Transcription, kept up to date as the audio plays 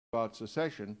about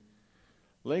secession,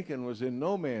 Lincoln was in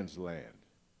no man's land.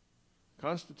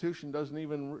 Constitution doesn't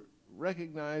even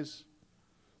recognize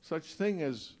such thing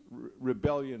as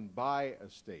rebellion by a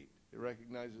state. It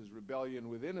recognizes rebellion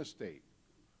within a state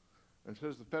and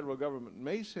says the federal government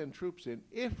may send troops in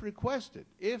if requested,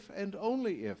 if and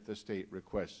only if the state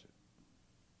requests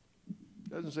it.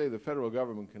 It doesn't say the federal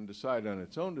government can decide on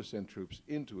its own to send troops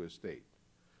into a state.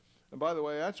 And by the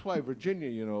way, that's why Virginia,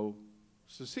 you know,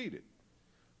 seceded.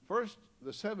 First,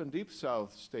 the 7 Deep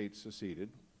South states seceded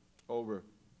over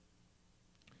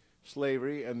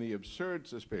slavery and the absurd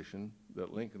suspicion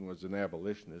that Lincoln was an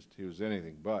abolitionist. He was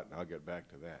anything but, and I'll get back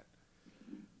to that.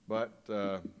 But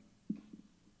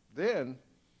then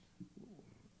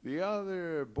the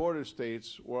other border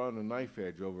states were on a knife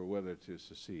edge over whether to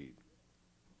secede.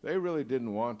 They really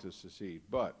didn't want to secede,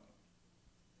 but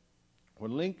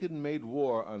when Lincoln made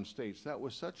war on states, that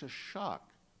was such a shock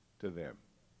to them.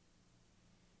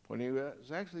 When he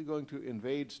was actually going to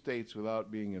invade states without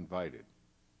being invited.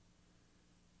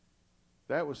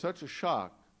 That was such a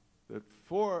shock that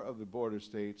 4 of the border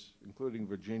states, including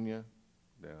Virginia,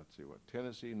 let's see what,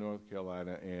 Tennessee, North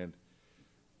Carolina, and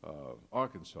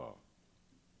Arkansas,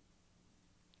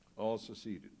 all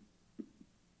seceded.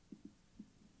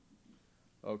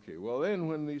 Okay, well then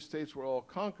when these states were all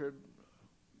conquered,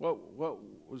 what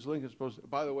was Lincoln supposed to,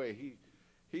 by the way,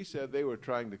 he said they were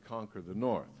trying to conquer the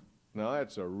North. Now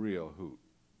that's a real hoot.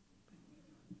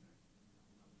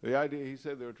 The idea, he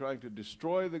said they were trying to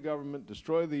destroy the government,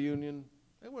 destroy the Union.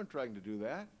 They weren't trying to do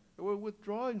that. They were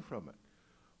withdrawing from it.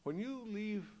 When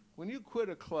you quit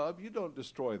a club, you don't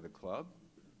destroy the club.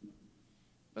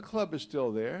 The club is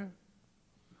still there.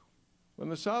 When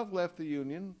the South left the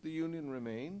Union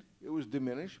remained. It was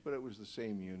diminished, but it was the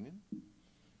same Union.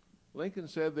 Lincoln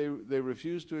said they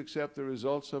refused to accept the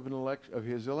results of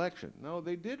his election. No,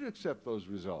 they did accept those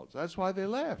results. That's why they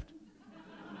left.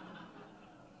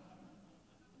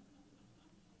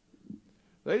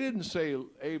 They didn't say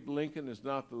Abe Lincoln is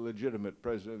not the legitimate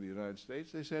president of the United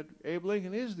States. They said Abe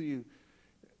Lincoln is the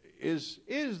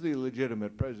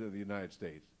legitimate president of the United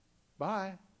States.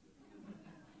 Bye.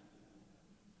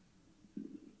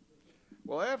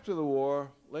 Well, after the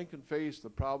war, Lincoln faced the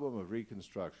problem of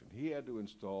Reconstruction. He had to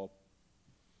install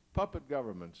puppet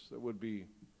governments that would be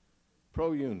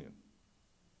pro-union.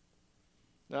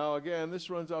 Now, again, this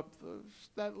runs up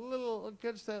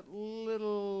against that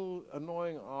little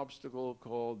annoying obstacle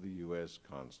called the U.S.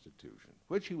 Constitution,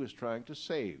 which he was trying to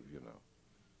save, you know.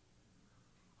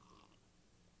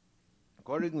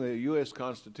 According to the U.S.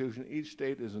 Constitution, each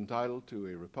state is entitled to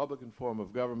a Republican form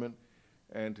of government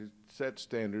and to set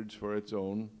standards for its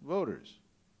own voters.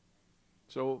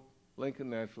 So Lincoln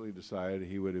naturally decided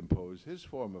he would impose his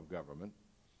form of government,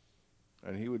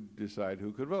 and he would decide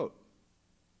who could vote.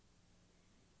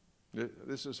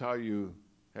 This is how you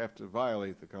have to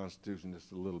violate the Constitution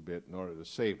just a little bit in order to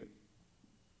save it.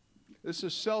 This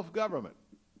is self-government.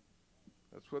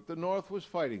 That's what the North was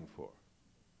fighting for.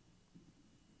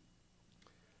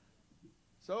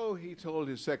 So he told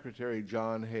his secretary,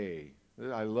 John Hay,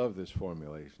 I love this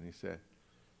formulation. He said,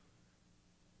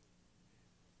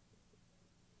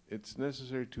 it's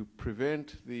necessary to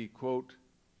prevent the, quote,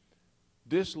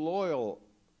 to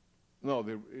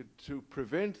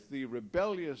prevent the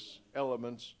rebellious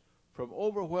elements from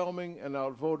overwhelming and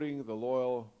outvoting the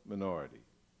loyal minority.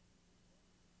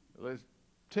 Let's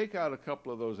take out a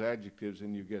couple of those adjectives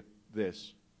and you get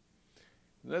this.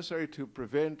 Necessary to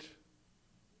prevent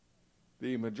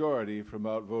the majority from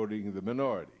outvoting the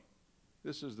minority.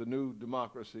 This is the new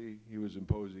democracy he was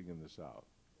imposing in the South.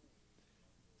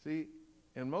 See,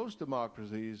 in most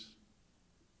democracies,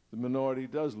 the minority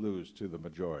does lose to the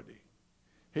majority.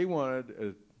 He wanted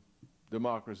a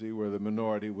democracy where the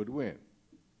minority would win.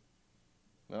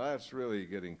 Now that's really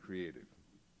getting creative.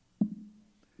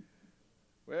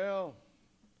 Well,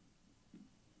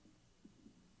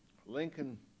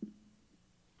 Lincoln,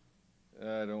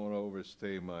 I don't want to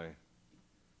overstay my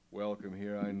welcome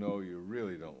here. I know you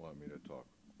really don't want me to talk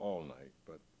all night,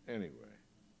 but anyway.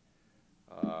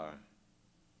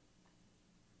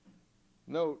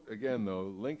 Note again,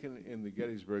 though, Lincoln in the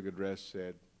Gettysburg Address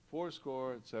said,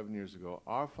 77 years ago,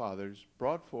 our fathers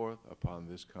brought forth upon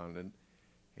this continent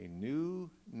a new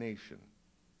nation.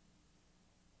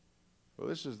 Well,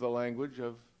 this is the language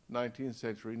of 19th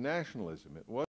century nationalism. It was